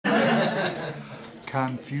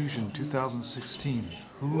Confusion2016.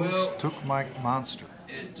 Who took my monster?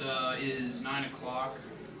 It is 9 o'clock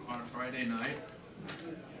on a Friday night,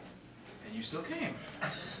 and you still came.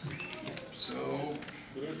 So,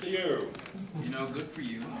 good for you. You know, good for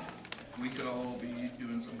you. We could all be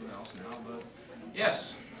doing something else now, but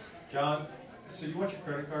yes. John, so you want your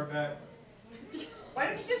credit card back? Why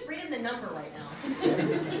don't you just read him the number right now?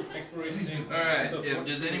 Expiration. Alright,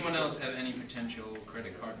 does anyone else have any potential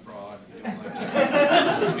credit card fraud they would like to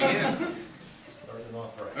begin?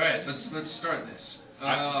 Alright, let's start this.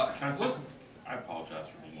 I apologize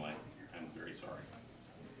for being late. I'm very sorry.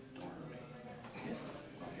 Don't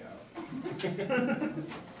hurt me.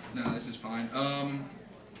 No, this is fine.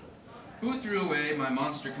 Who threw away my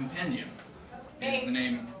monster compendium? Is the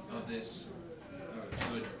name of this.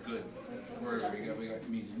 Good. We got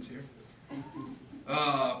comedians here.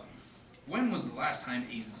 When was the last time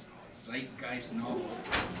a zeitgeist novel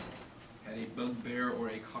had a bugbear or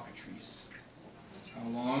a cockatrice? How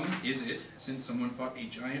long is it since someone fought a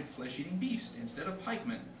giant flesh-eating beast instead of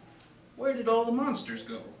pikemen? Where did all the monsters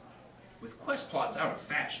go? With quest plots out of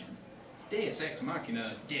fashion, Deus Ex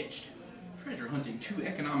Machina ditched, treasure hunting too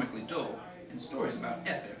economically dull, and stories about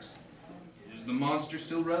ethics. Is the monster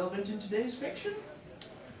still relevant in today's fiction?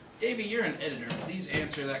 Davey, you're an editor. Please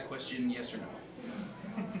answer that question, yes or no.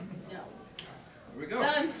 No. Here we go.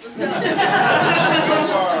 Done. Let's go.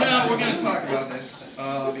 No, we're going to talk about this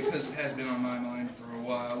because it has been on my mind for a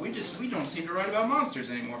while. We don't seem to write about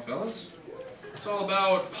monsters anymore, fellas. It's all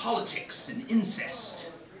about politics and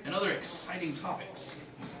incest and other exciting topics.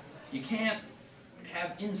 You can't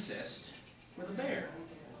have incest with a bear.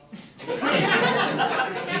 You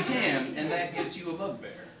can, and that gets you a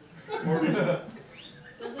bugbear.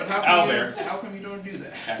 But how come you don't do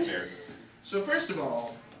that? Cat bear. So first of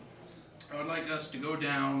all, I would like us to go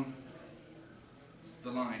down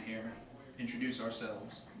the line here, introduce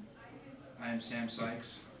ourselves. I am Sam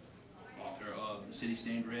Sykes, author of The City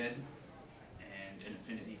Stained Red and An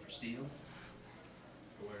Affinity for Steel.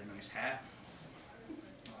 I wear a nice hat.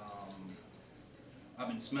 I've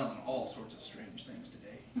been smelling all sorts of strange things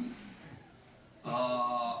today.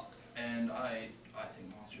 And I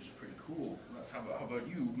think monsters are pretty cool. How about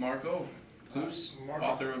you, Marco? Cluse,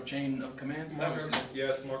 author of Chain of Commands? That was good.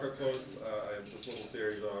 Yes, Marco Cluse. I have this little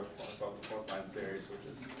series called the Fourth Line series, which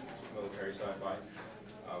is military sci-fi.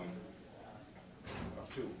 Up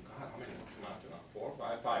to, God, how many books am I up to now? 4,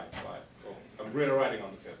 5? 5. Oh, I'm writing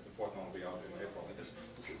on the 5th. The 4th one will be out in April. And this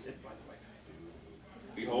is it, by the way.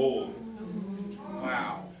 Behold.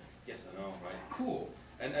 Wow. Yes, I know, right? Cool.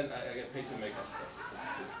 And I get paid to make up stuff.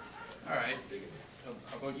 Alright. How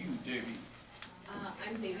about you, Davey?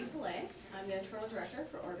 I'm Davey Pillay. I'm the editorial director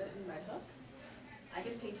for Orbit and Red Hook. I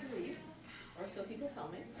get paid to read, or so people tell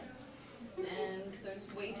me. And there's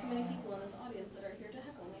way too many people in this audience that are here to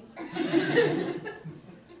heckle me.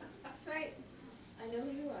 That's right. I know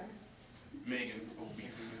who you are. Megan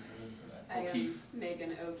O'Keefe. I am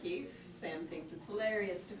Megan O'Keefe. Sam thinks it's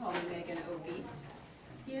hilarious to call me Megan O'Keefe.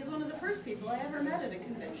 He is one of the first people I ever met at a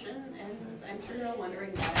convention, and I'm sure you're all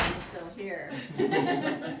wondering why I'm still here.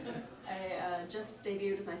 I just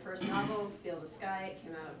debuted my first novel, Steal the Sky. It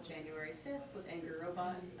came out January 5th with Angry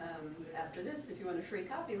Robot. After this, if you want a free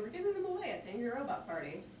copy, we're giving them away at the Angry Robot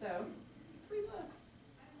party. So, free books.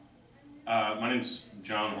 My name's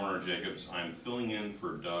John Horner Jacobs. I'm filling in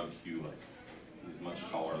for Doug Hewlick. He's much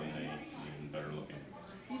taller than me and better looking.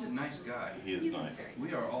 He's a nice guy. He is nice.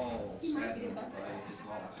 We are all saddened by his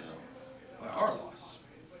loss. By our loss.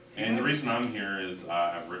 And the reason I'm here is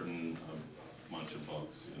I've written a bunch of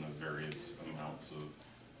books in various amounts of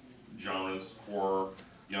genres, horror,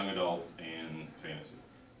 young adult, and fantasy.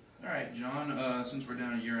 Alright, John, since we're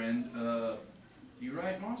down at your end, do you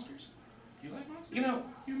write monsters? Do you like monsters? You know,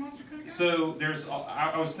 you're a monster kind of guy? so there's,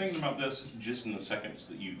 I was thinking about this just in the seconds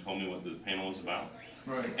that you told me what the panel was about.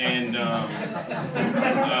 Right. And, you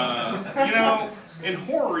know, in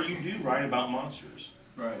horror you do write about monsters.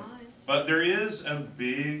 Right. But there is a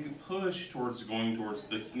big push towards going towards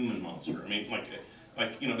the human monster. I mean, like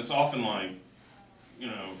you know, it's often like, you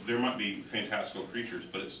know, there might be fantastical creatures,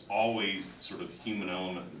 but it's always sort of human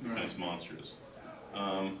element that becomes monstrous.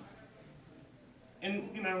 And,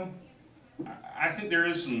 you know, I think there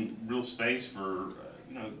is some real space for,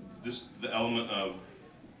 you know, the element of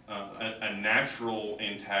a natural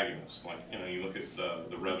antagonist. Like, you know, you look at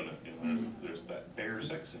the Revenant, you know, there's that bear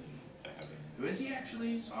sex scene they have in. Is he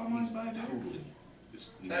actually sodomized by a bear? Totally.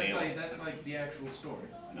 That's like the actual story.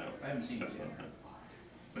 No. I haven't seen it That's yet. not right.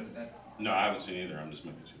 But that... No, I haven't seen either. I'm just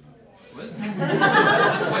making sure.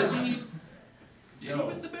 Was he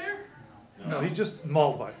with the bear? No, he just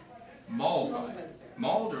mauled by it. Mauled by it.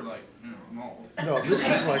 Mauled or like, malt. No, this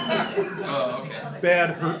is like Oh, okay.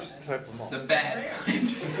 bad hurt type of malt. The bad kind.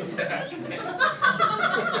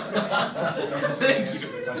 Thank you.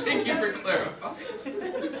 Thank you for clarifying.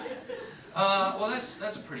 Well, that's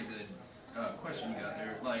a pretty good question you got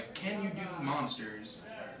there. Like, can you do monsters,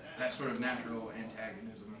 that sort of natural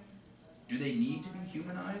antagonism? Do they need to be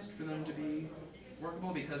humanized for them to be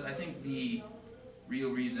workable? Because I think the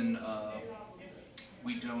real reason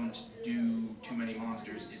we don't do too many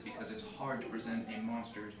monsters is because it's hard to present a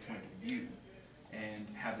monster's point of view and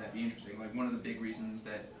have that be interesting. Like, one of the big reasons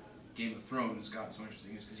that Game of Thrones got so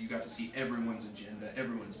interesting is because you got to see everyone's agenda,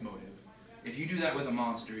 everyone's motive. If you do that with a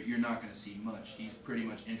monster, you're not going to see much. He's pretty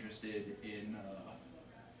much interested in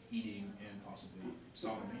eating and possibly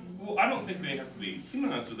sodomy. Well, I don't think they have to be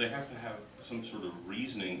humanized, but they have to have some sort of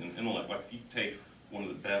reasoning and intellect. Like, if you take one of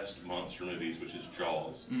the best monster movies, which is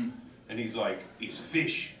Jaws, and he's like, he's a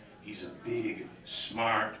fish. He's a big,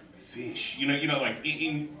 smart fish. You know, like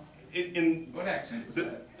in what accent was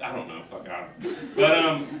that? I don't know, fuck I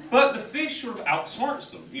don't. But the fish sort of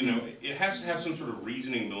outsmarts them. You know, it has to have some sort of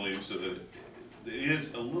reasoning ability so that it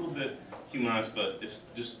is a little bit humanized, but it's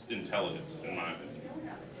just intelligent, in my opinion.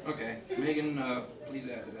 Okay, Megan, please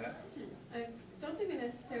add to that. I don't think they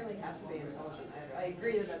necessarily have to be intelligent either. I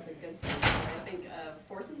agree that that's a good thing. I think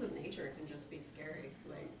forces of nature can just be scary.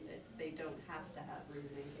 Like, they don't have to have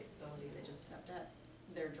reasoning capability. They just have to have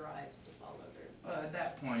their drives to follow their. At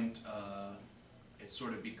that point, it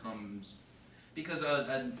sort of becomes, because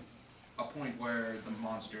a point where the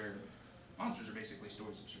monsters are basically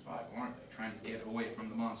stories of survival, aren't they? Trying to get away from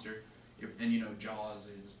the monster, and you know, Jaws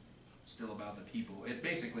is still about the people. It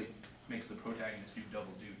basically makes the protagonist do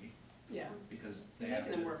double duty. Yeah. Because they have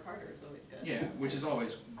Making to them work harder is always good. Yeah, which is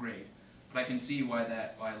always great. But I can see why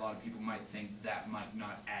a lot of people might think that might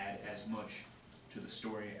not add as much to the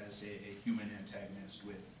story as, say, a human antagonist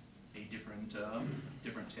with a different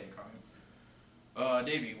take on it.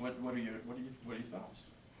 Davey, what are your thoughts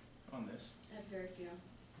on this? I have very few.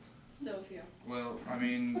 So few. Well, I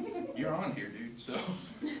mean, you're on here, dude. So,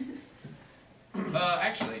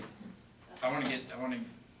 actually, I want to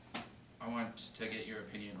get your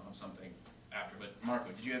opinion on something after. But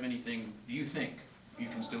Marco, did you have anything? Do you think you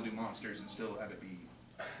can still do monsters and still have it be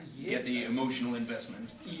get the emotional investment?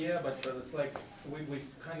 Yeah, but it's like we've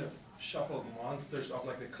kind of shuffled monsters off,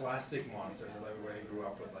 like the classic monsters that everybody grew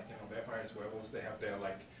up with, like, you know, vampires, werewolves. They have their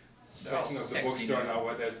like section of the bookstore now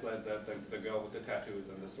where there's the girl with the tattoos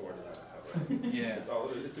and the sword is on the cover. Yeah.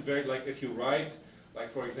 It's a very, like, if you write, like,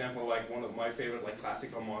 for example, like one of my favorite like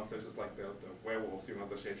classical monsters is like the werewolves, you know,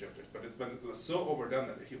 the shapeshifters. But it's been so overdone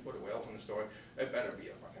that if you put a werewolf in the story, it better be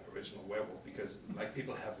a fucking original werewolf, because like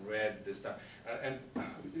people have read this stuff, and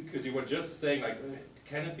because you were just saying, like,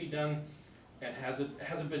 can it be done, and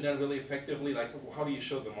hasn't been done really effectively? Like, how do you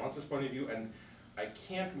show the monster's point of view? And I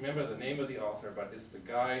can't remember the name of the author, but it's the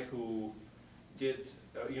guy who did,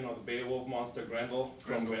 you know, the Beowulf monster Grendel,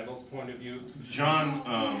 from Grendel's point of view. John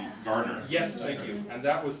Gardner. Yes, thank you. And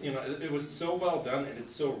that was, you know, it was so well done, and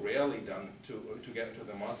it's so rarely done to get into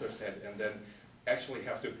the monster's head, and then actually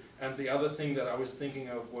have to. And the other thing that I was thinking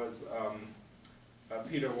of was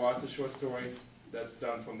Peter Watts' short story that's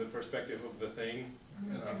done from the perspective of the Thing.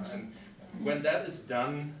 And when that is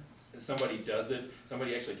done, somebody does it,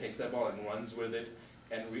 somebody actually takes that ball and runs with it,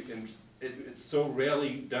 and it's so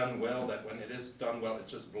rarely done well that when it is done well, it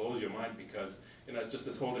just blows your mind, because, you know, it's just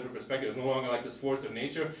this whole different perspective. It's no longer like this force of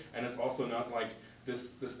nature, and it's also not like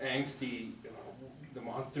this angsty, you know, the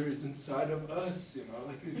monster is inside of us, you know,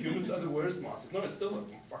 like humans are the worst monsters. No, it's still a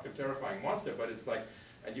fucking terrifying monster, but it's like,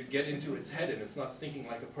 and you get into its head, and it's not thinking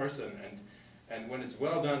like a person, and when it's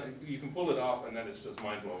well done, you can pull it off, and then it's just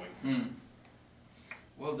mind-blowing. Mm.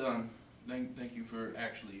 Well done. Thank you for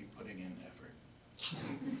actually putting in effort.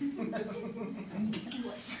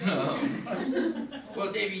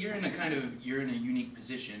 Well, Davey, you're in a unique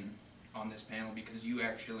position on this panel, because you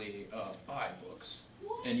actually buy books,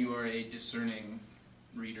 and you are a discerning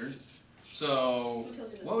reader. So,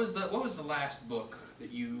 what was the last book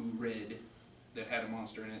that you read that had a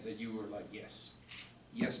monster in it that you were like, yes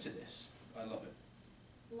to this, I love it?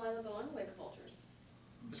 Lila Bowen, Wake of Vultures.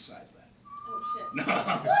 Besides that. Oh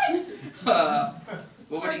shit. Well,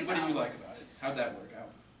 what did you like about it? How'd that work out?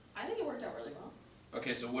 I think it worked out really well.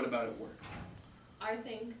 Okay, so what about it worked? I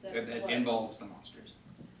think that That involves the monsters.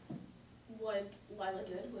 what Lila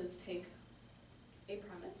did was take a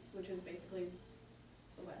premise, which was basically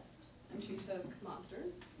the West, and she took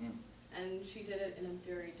monsters, and she did it in a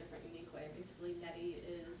very different, unique way. Basically, Nettie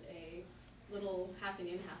is a little half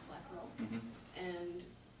Indian, half black girl, and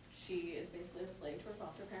she is basically a slave to her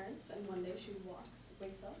foster parents, and one day she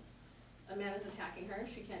wakes up a man is attacking her.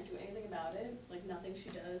 She can't do anything about it. Like, nothing she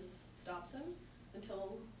does stops him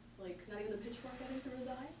until, like, not even the pitchfork getting through his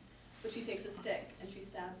eye. But she takes a stick and she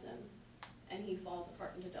stabs him, and he falls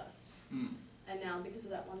apart into dust. And now, because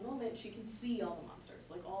of that one moment, she can see all the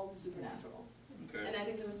monsters, like all the supernatural. Okay. And I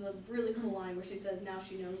think there was a really cool line where she says, now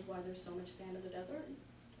she knows why there's so much sand in the desert.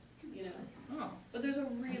 You know? Oh. But there's a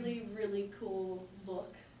really, really cool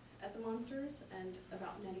look at the monsters and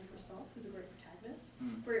about Nettie herself, who's a great protagonist.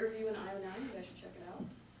 Great review in IO9, you guys should check it out.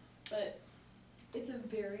 But it's a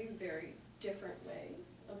very, very different way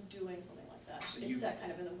of doing something like that. So It's set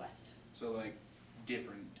kind of in the West. So like,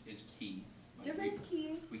 different is key. Like Different is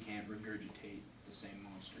key. We can't regurgitate the same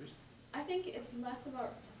monsters. I think it's less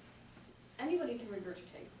about, anybody can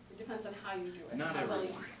regurgitate. It depends on how you do it. Not how well you-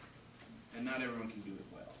 everyone. And not everyone can do it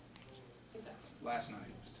well. Exactly. Last night,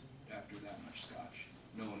 after that much scotch,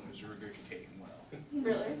 no one was regurgitating well.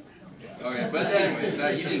 Really? Yeah. Okay, but anyways,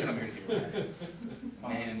 you didn't come here to hear that.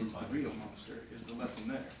 Man is the real monster, is the lesson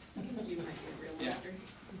there. You might be a real Yeah. monster.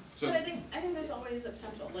 So, But I think there's always a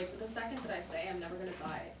potential. Like, the second that I say I'm never going to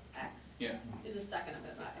buy X yeah, is the second I'm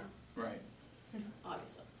going to buy it, right.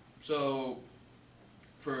 obviously. So,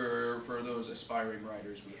 for those aspiring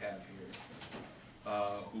writers we have here,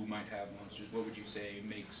 who might have monsters, what would you say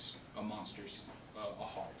makes a monster a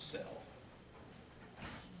hard sell?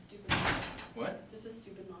 Stupid monster. What? Just a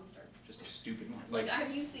stupid monster. Just a stupid monster? Like,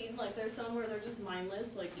 have you seen, like, there's some where they're just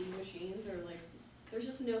mindless, like eating machines, or like, there's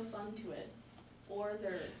just no fun to it. Or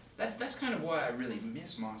they're... That's kind of why I really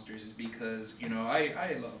miss monsters, is because, you know,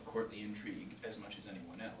 I love courtly intrigue as much as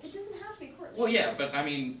anyone It else. doesn't have to be courtly. Well, yeah, but I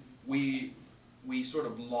mean, we sort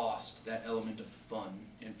of lost that element of fun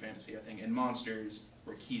in fantasy, I think, and monsters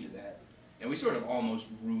were key to that. And we sort of almost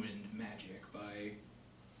ruined magic by,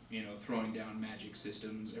 you know, throwing down magic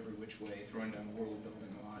systems every which way, throwing down world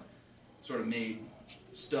building a lot. Sort of made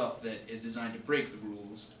stuff that is designed to break the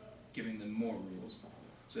rules, giving them more rules.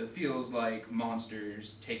 So it feels like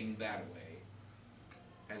monsters taking that away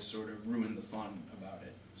has sort of ruined the fun about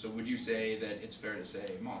it. So would you say that it's fair to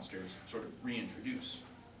say monsters sort of reintroduce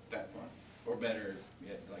that fun? Or better,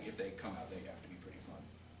 like if they come out, they have to be pretty fun.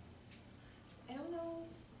 I don't know.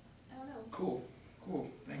 Cool,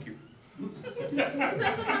 thank you. It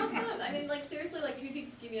depends on how it's done. I mean, like, seriously, like, if you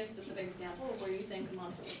could give me a specific example of where you think a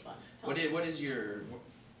monster was fun. Tell me. What is your...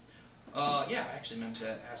 yeah, I actually meant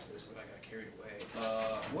to ask this, but I got carried away.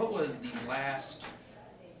 What was the last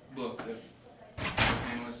book that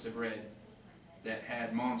panelists have read that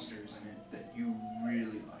had monsters in it that you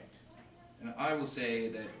really liked? And I will say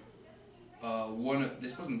that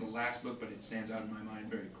this wasn't the last book, but it stands out in my mind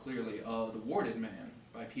very clearly. The Warded Man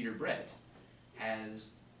by Peter Brett has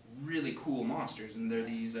really cool monsters, and they're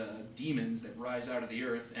these demons that rise out of the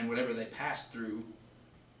earth, and whatever they pass through,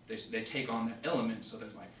 they take on that element. So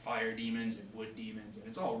there's like fire demons and wood demons, and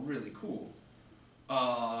it's all really cool.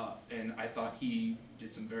 And I thought he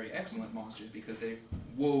did some very excellent monsters because they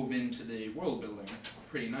wove into the world building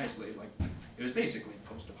pretty nicely. Like, it was basically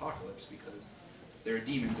post-apocalypse because there are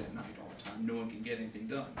demons at night all the time. No one can get anything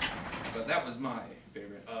done. But that was my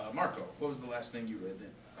favorite. Marco, what was the last thing you read that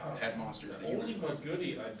had monsters that you Only really but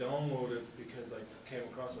goodie, I downloaded, because I came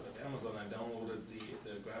across it at Amazon, I downloaded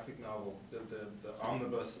the graphic novel, the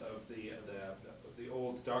omnibus of the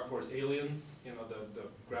old Dark Horse Aliens, you know, the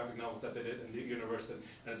graphic novels that they did in the universe, and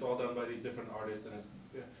it's all done by these different artists, and it's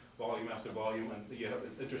volume after volume, and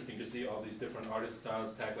it's interesting to see all these different artist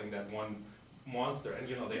styles tackling that one monster, and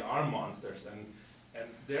you know, they are monsters, and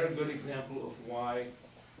they're a good example of why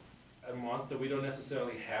a monster, we don't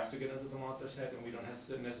necessarily have to get into the monster's head, and we don't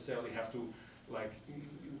necessarily have to, like,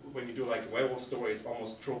 when you do like a werewolf story, it's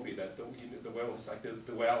almost tropey that the werewolf is like the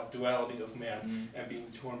duality of man and being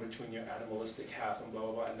torn between your animalistic half and blah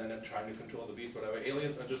blah blah, and then trying to control the beast, whatever.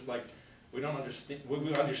 Aliens are just like, we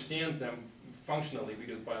understand them functionally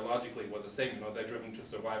because biologically we're the same. You know, they're driven to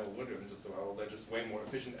survival, we're driven to survival. They're just way more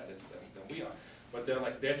efficient at it than we are. But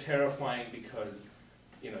they're terrifying because,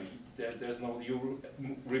 you know, you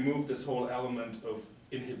remove this whole element of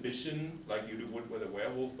inhibition like you would with a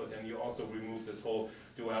werewolf, but then you also remove this whole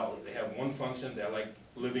duality. They have one function, they're like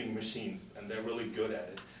living machines, and they're really good at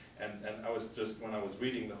it. And I was just, when I was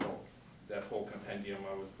reading that whole compendium,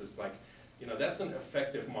 I was just like, you know, that's an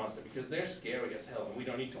effective monster because they're scary as hell, and we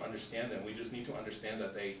don't need to understand them. We just need to understand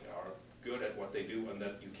that they are good at what they do, and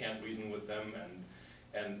that you can't reason with them.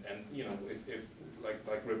 And you know, if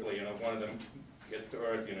like Ripley, you know, if one of them gets to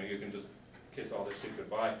Earth, you know, you can just kiss all this shit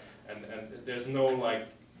goodbye. And there's no like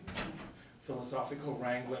philosophical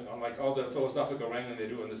wrangling, unlike all the philosophical wrangling they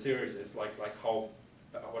do in the series. It's like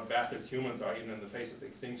what bastards humans are, even in the face of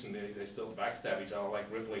extinction, they still backstab each other,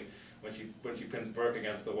 like Ripley when she pins Burke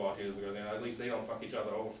against the wall, she just goes, at least they don't fuck each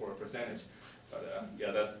other over for a percentage. But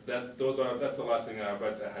yeah, that's the last thing that I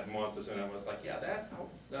read that had monsters in it. I was like, yeah, that's how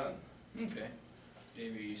it's done. Okay.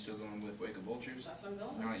 Amy, are you still going with Wake of Vultures? That's what I'm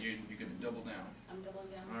going No, with. you're gonna double down. I'm doubling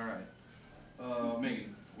down. All right.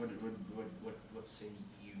 Megan, what say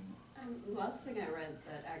you? Last thing I read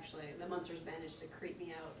that actually the monsters managed to creep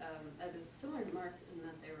me out, similar to Mark in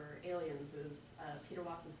that they were aliens, is Peter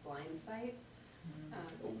Watts' Blind Sight.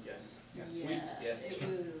 Oh yes, Yeah, sweet, yes. It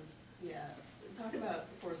was, yeah, talk about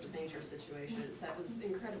a force of nature situation. That was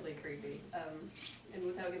incredibly creepy. And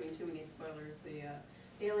without giving too many spoilers, the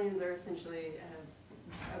aliens are essentially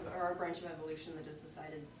are a branch of evolution that just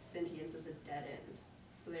decided sentience is a dead end.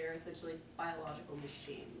 So they are essentially biological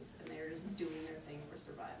machines, and they're just doing their thing for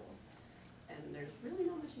survival. And there's really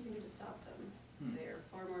not much you can do to stop them. They are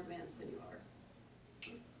far more advanced than you are.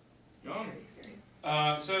 Very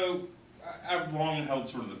scary. So I've long held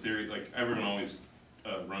sort of the theory, like everyone always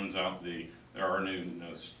runs out there are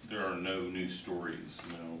no new stories,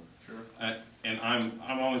 you know. Sure. And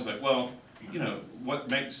I'm always like, well, you know, what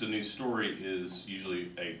makes a new story is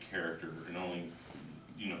usually a character, and only,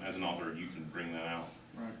 you know, as an author you can bring that out.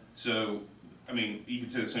 Right. So, I mean, you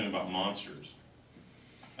could say the same about monsters.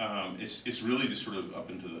 It's really just sort of up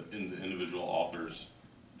into the individual author's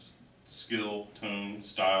skill, tone,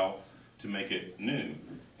 style to make it new.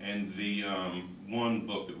 And the one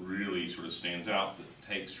book that really sort of stands out that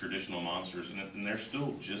takes traditional monsters, and they're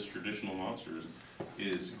still just traditional monsters,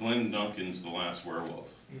 is Glenn Duncan's The Last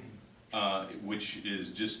Werewolf, which is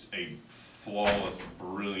just a flawless,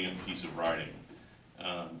 brilliant piece of writing,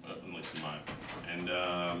 at least in my opinion.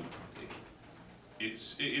 And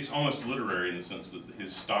it's almost literary in the sense that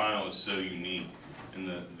his style is so unique, and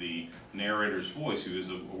the narrator's voice, who is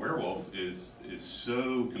a werewolf, is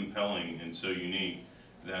so compelling and so unique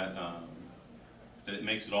that that it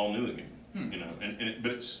makes it all new again. You know,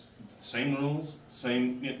 but it's same rules,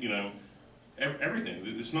 same, you know, everything.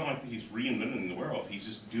 It's not like he's reinventing the werewolf. He's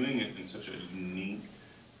just doing it in such a unique,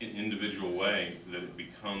 individual way that it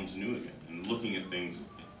becomes new again, and looking at things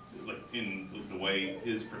like in the way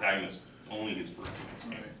his protagonist, only his protagonist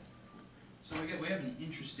can. Right. So we have an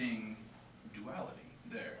interesting duality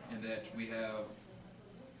there, in that we have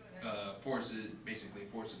basically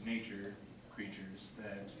force of nature creatures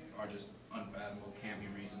that are just unfathomable, can't be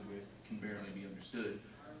reasoned with, can barely be understood.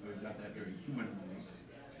 We've got that very humanized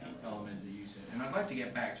element that you said, and I'd like to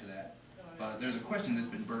get back to that. But there's a question that's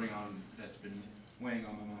been that's been weighing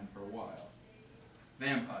on my mind for a while.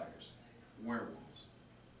 Vampires, werewolves,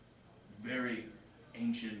 very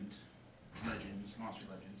ancient legends, monster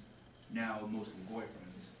legends, now mostly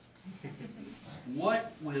boyfriends.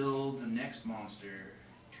 What will the next monster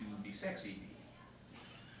to be sexy be?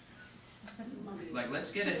 Like,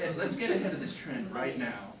 let's get ahead of this trend right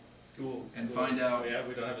now. Ghouls. And find out. Yeah,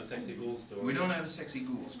 we don't have a sexy ghoul story. We don't have a sexy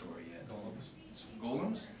ghoul story yet. Golems.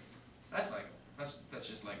 Golems? That's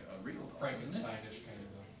just like a real doll, isn't it? Frankensteinish kind of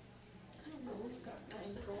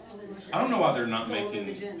I don't know why they're not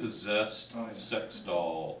making possessed sex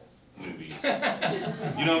doll movies. You know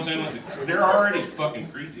what I'm saying? Like, they're already fucking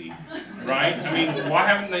creepy, right? I mean, why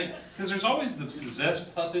haven't they? Because there's always the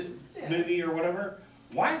possessed puppet movie or whatever.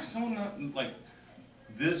 Why is someone not like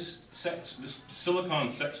this silicone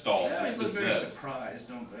sex doll? Yeah, they look very possessed? surprised,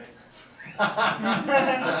 don't they?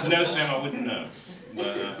 No, Sam, I wouldn't know.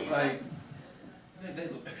 But, Like, they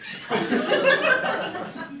look very surprised.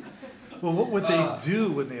 Well, what would they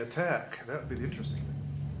do when they attack? That would be the interesting thing.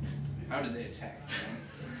 How do they attack?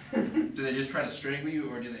 Do they just try to strangle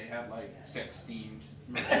you, or do they have like sex-themed?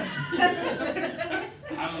 I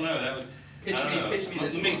don't know. That would, Pitch me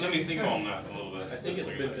this. Let me think on that a little bit. I think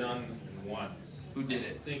it's been done once. Who did I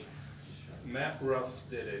it? think Matt Ruff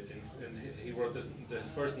did it, and he wrote the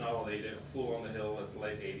first novel they did, Fool on the Hill. It's the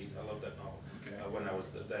late '80s. I love that novel. Okay. When I was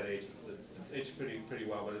that age, it's aged pretty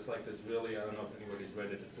well, but it's like this really, I don't know if anybody's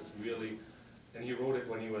read it. It's this really, and he wrote it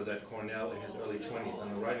when he was at Cornell in his early 20s,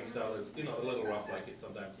 and the writing style is, you know, a little rough, like you'd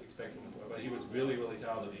sometimes expect from him. But he was really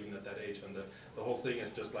talented even at that age, and the whole thing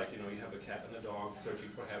is just like, you know, you have a cat and a dog searching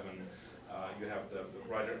for heaven. You have the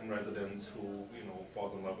writer in residence who, you know,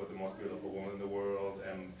 falls in love with the most beautiful woman in the world,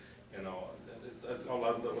 and, you know, it's a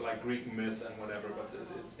lot of like Greek myth and whatever, but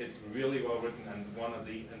it's really well written, and one of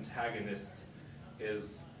the antagonists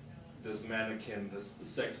is this mannequin, this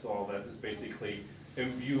sex doll that is basically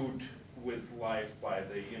imbued with life by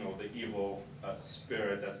the, you know, the evil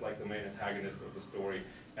spirit that's like the main antagonist of the story,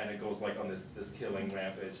 and it goes like on this killing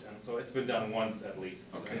rampage, and so it's been done once at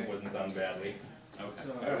least, and it wasn't done badly. Okay.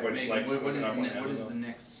 So, Everybody's Megan, like what looking up on is Amazon. the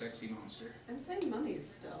next sexy monster? I'm saying mummies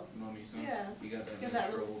still. Mummies, huh? Yeah. You got that, Got that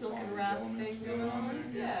little natural silken bondage wrap element thing going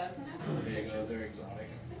on. there. Yeah, it's a natural There you extension. go, they're exotic.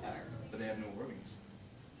 They are. But they have no organs.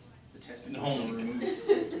 The testicles No. are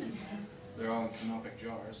removed. They're all in canopic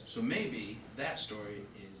jars. So maybe that story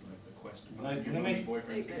is like the quest to find your They mummy make-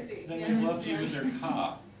 boyfriend's They could dick. be. They Yeah. loved you with their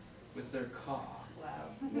car. With their caw. Wow.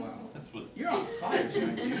 Wow. That's what. You're on fire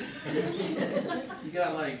tonight, dude. You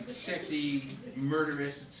got like sexy,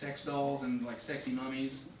 murderous sex dolls and like sexy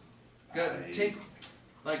mummies.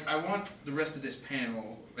 I want the rest of this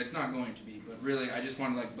panel, it's not going to be, but really I just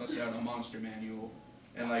want to like bust out a monster manual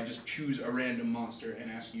and like just choose a random monster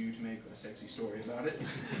and ask you to make a sexy story about it.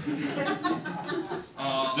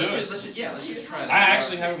 Let's do it. Let's just try that. I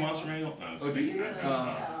actually have a monster manual. No, Oh, do you?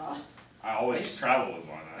 I always travel with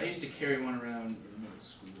one. I used to carry one around in middle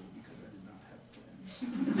school because I did not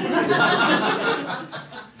have friends.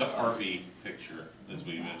 The harpy picture, as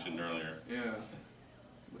we mentioned earlier. Yeah.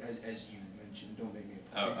 As you mentioned, don't make me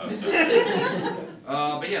Oh, apologize.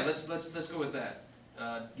 But yeah, let's go with that.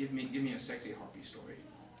 Give me a sexy harpy story.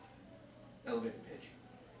 Elevator pitch.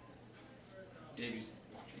 Davey's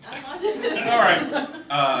watching. I'm watching. All right. Feel the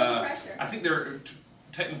pressure. I think they're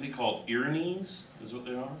technically called Irenes, is what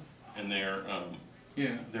they are, and they're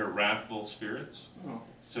wrathful spirits. Oh.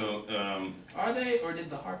 So, Are they, or did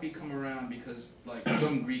the harpy come around because like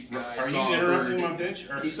some Greek guy are saw you a interrupting bird? my pitch?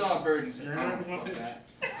 Or He saw a bird and said, You're "Oh, interrupting my fuck pitch? that."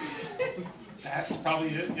 That's probably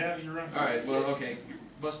it. Yeah, you're right. All right. Well, okay.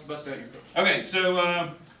 Bust out your. Okay, so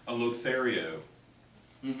a Lothario.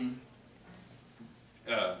 Mm-hmm.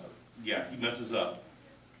 Yeah, he messes up,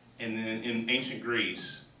 and then in ancient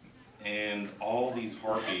Greece, and all these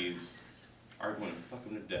harpies are going to fuck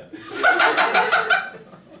him to death.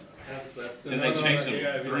 That's the And they chase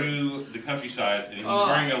him through the countryside, and he's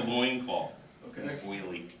wearing a loincloth. Okay. He's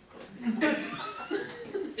oily,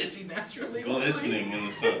 Is he naturally glistening in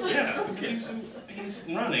the sun. Yeah, because he's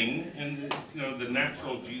running, and the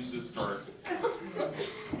natural juices start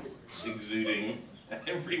exuding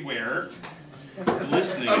everywhere,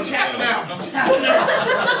 glistening. I'm in the tapping sun. out. I'm tapping out.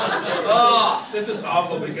 Oh. This is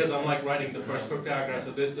awful because I'm like writing the first paragraph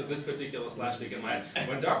of this particular slapstick in mind.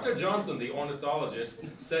 When Dr. Johnson, the ornithologist,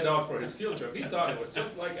 set out for his field trip, he thought it was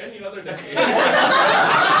just like any other day.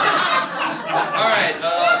 All right.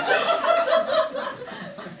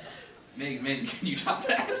 Megan, can you top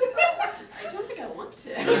that? I don't think I want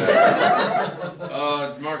to.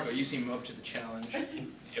 Marco, you seem up to the challenge.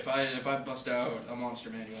 If I bust out a monster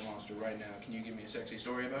manual monster right now, can you give me a sexy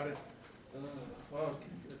story about it? Well,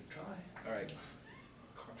 give it a try. All right.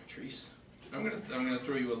 Cockatrice. I'm gonna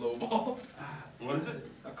throw you a low ball. What is it?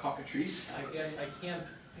 A cockatrice. I can't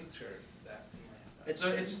picture that in my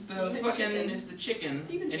head. It's the Demon fucking chicken. it's the chicken,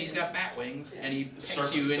 Demon and he's chicken. got bat wings, Yeah. and he pecks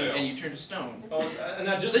Serpent's you, tail. and you turn to stone. Oh, and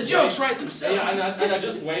I just The jokes write themselves. Yeah, and I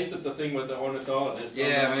just wasted the thing with the ornithologist.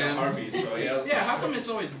 Yeah, on the man. harpies, so yeah. Yeah, how come it's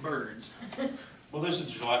always birds? Well, there's a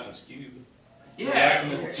gelatinous cube. Yeah,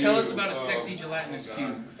 Gelatinous tell us cube. about a Oh, sexy gelatinous God.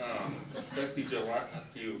 cube. Sexy gelatinous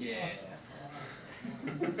cube. Yeah.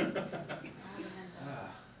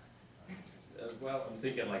 Well, I'm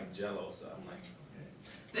thinking like Jello, so I'm like.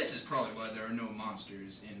 This is probably why there are no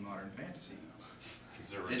monsters in modern fantasy. Because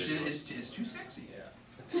they're It's ridiculous. too sexy.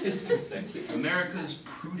 Yeah. It's too sexy. America's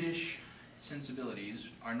prudish sensibilities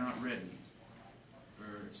are not ready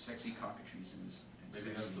for sexy cockatrices and Maybe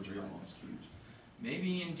that's sexy the real gelatinous cubes.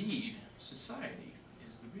 Maybe indeed society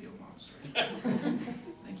is the real monster.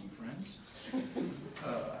 Thank you, friends.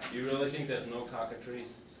 You really think there's no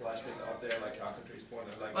cockatrice slashfic out there like cockatrice porn?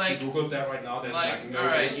 Like- if you Google that right now, there's like no.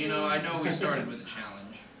 alright, I know we started with a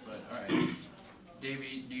challenge, but alright.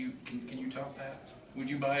 Davey, can you top that? Would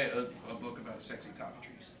you buy a book about a sexy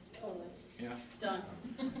cockatrice? Totally. Yeah? Done.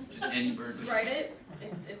 Just any bird. Just write it.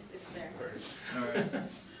 It's there. Alright.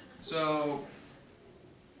 So,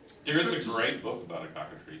 There is a great book about a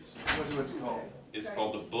cockatrice. what's it called? It's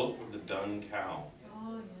called The Book of the Dun Cow.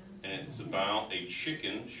 Oh And it's about a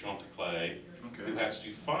chicken, Chanticleer, who Okay. has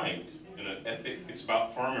to fight in an epic, it's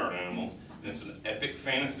about farmyard animals, and it's an epic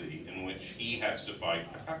fantasy in which he has to fight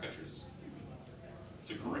a cockatrice. It's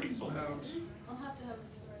a great book. I'll have to have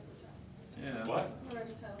to write this down. Yeah. What? I'll write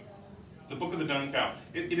this title down. The Book of the Dun Cow.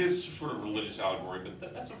 It is sort of religious allegory, but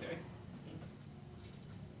that's okay.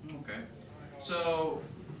 Okay. So,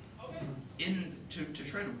 to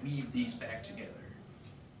try to weave these back together,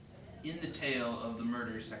 in the tale of the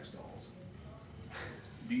murder sex dolls,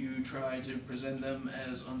 do you try to present them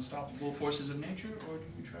as unstoppable forces of nature, or do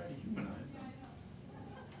you try to humanize them?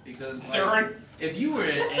 Because like, if you were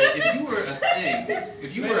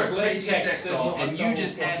a crazy sex doll and you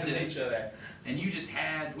just had to, and you just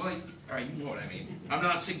had, well, all right, you know what I mean. I'm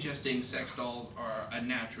not suggesting sex dolls are a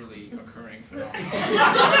naturally occurring phenomenon.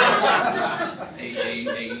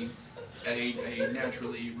 a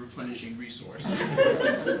naturally replenishing resource.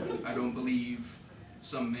 I don't believe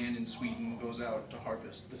some man in Sweden goes out to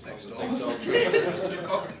harvest the sex dolls. It's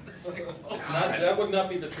not, that would not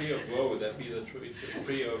be the tree of woe, that'd be the tree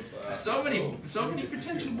of... so many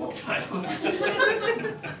potential book titles.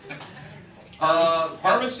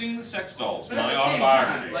 Harvesting the Sex Dolls, But my at the same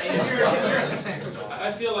autobiography. time, like, if you're a sex doll.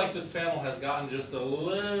 I feel like this panel has gotten just a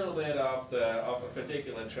little bit off a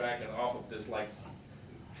particular track and off of this like.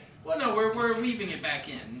 Well, no, we're weaving it back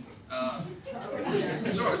in.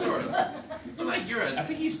 Sort of. But like I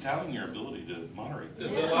think he's doubting your ability to moderate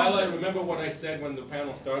this. Delilah, remember what I said when the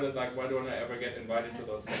panel started? Like, why don't I ever get invited to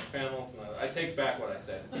those sex panels? And I take back what I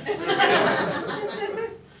said.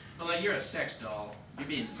 But like, you're a sex doll. You're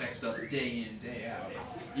being sexed up day in, day out.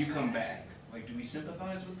 You come back. Like, do we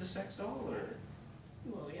sympathize with the sex doll, or?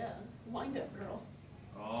 Well, yeah. Wind up, girl.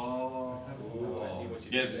 Oh. Ooh, I see what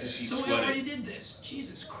you Yeah, did there. she's So we sweating. already did this.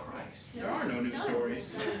 Jesus Christ. Yeah, There are no it's news done. stories.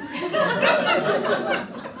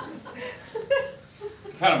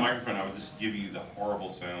 If I had a microphone, I would just give you the horrible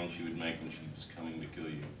sound she would make when she was coming to kill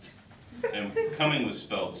you. And coming was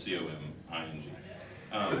spelled C-O-M-I-N-G.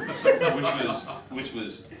 Which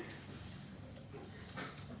was,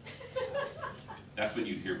 that's what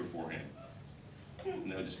you'd hear beforehand.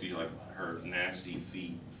 And that would just be like her nasty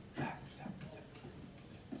feet.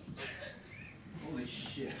 Holy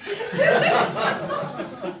shit.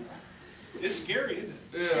 It's scary, isn't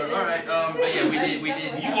it? Yeah, alright, but yeah, we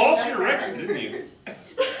did. You lost your erection, didn't you?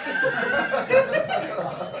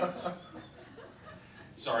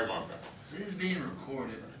 Sorry, Martha. This is being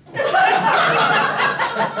recorded.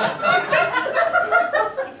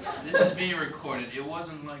 This is being recorded. It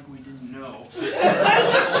wasn't like we didn't know.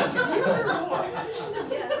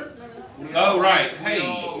 Oh, right. We Hey,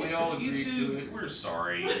 all you agreed two, to it. we're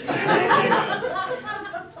sorry.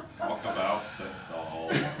 Talk about sex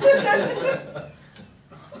dolls.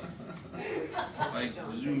 Like,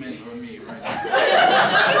 zoom in on me right now.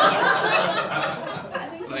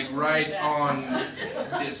 Like, right on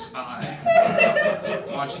this eye.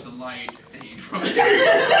 Watch the light fade from it.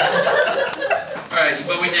 Alright,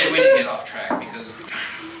 but we did get off track because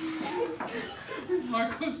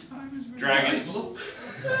Marco's time is very Dragons. valuable.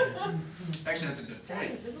 Actually, that's a good point.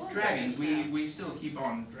 Dragons, there's a lot of Dragons, dragons we still keep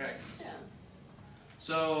on dragons. Yeah.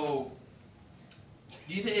 So,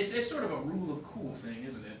 do you think it's sort of a rule of cool thing,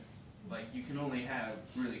 isn't it? Like, you can only have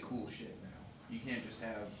really cool shit now. You can't just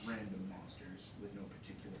have random monsters with no particular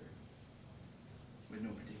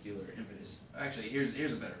impetus. Actually,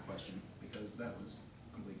 here's a better question, because that was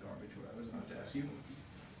complete garbage what I was about to ask you.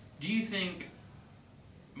 Do you think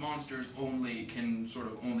monsters can sort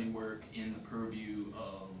of only work in the purview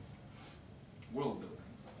of world building?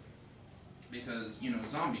 Because, you know,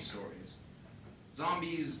 zombie stories.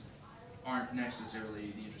 Zombies aren't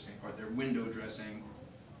necessarily the interesting part. They're window dressing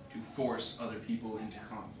to force other people into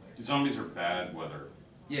conflict. Zombies are bad weather.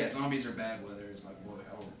 Yeah, zombies are bad weather. It's like, what are we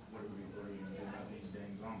going to do about these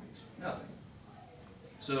dang zombies? Nothing.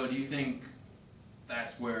 So do you think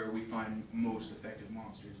that's where we find most effective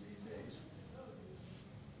monsters these days?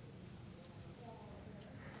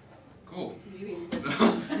 Cool.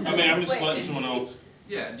 I mean, I'm just letting someone else.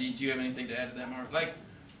 Yeah, do you have anything to add to that, Mark? Like,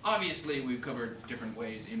 obviously we've covered different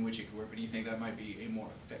ways in which it could work, but do you think that might be a more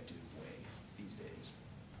effective way these days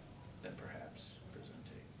than perhaps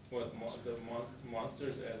presenting? What, the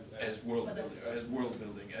monsters As world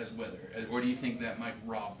building, as weather, or do you think that might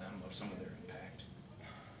rob them of some of their impact?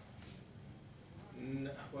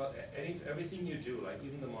 Well, everything you do, like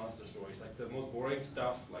even the monster stories, like the most boring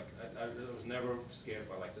stuff, like I was never scared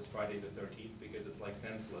by like this Friday the 13th because it's like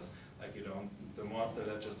senseless. Like, you know, the monster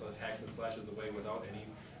that just hacks and slashes away without any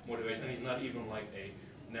motivation, and he's not even like a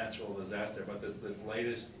natural disaster, but this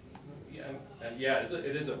latest, yeah, and yeah,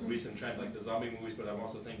 it is a recent trend, like the zombie movies, but I'm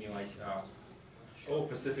also thinking like,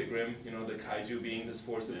 Pacific Rim, you know, the kaiju being this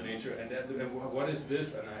force of nature, and what is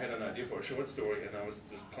this? And I had an idea for a short story, and I was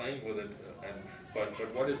just playing with it, but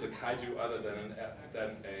what is a kaiju other than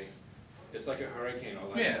it's like a hurricane or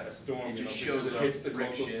like a storm, it just you know, shows it up, hits the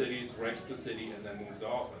wrecks coastal shit. cities, wrecks the city, and then moves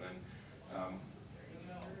off, and then,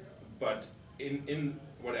 but in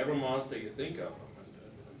whatever monster you think of,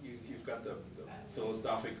 you've got the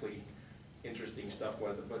philosophically interesting stuff,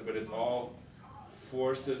 but it's all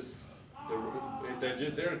forces.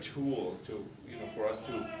 They're a tool to, you know, for us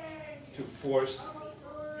to force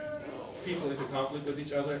people into conflict with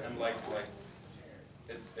each other, and like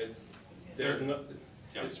it's there's no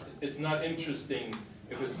Yeah, I'm sorry. it's not interesting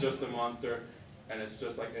if it's just a monster And it's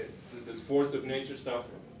just like this force of nature stuff.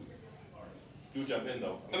 Do jump in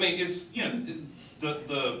though. I mean, it's, you know,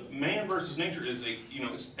 the man versus nature is a, you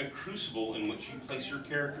know, it's a crucible in which you place your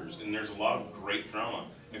characters, and there's a lot of great drama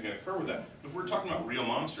that can occur with that. If we're talking about real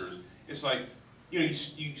monsters, it's like, you know,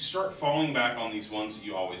 you start falling back on these ones that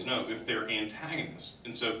you always know if they're antagonists.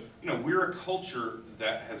 And so, you know, we're a culture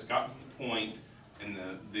that has gotten to the point and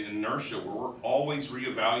the inertia where we're always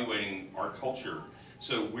reevaluating our culture.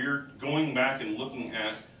 So we're going back and looking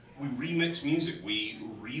at, we remix music, we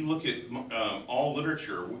relook at all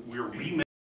literature, we're remaking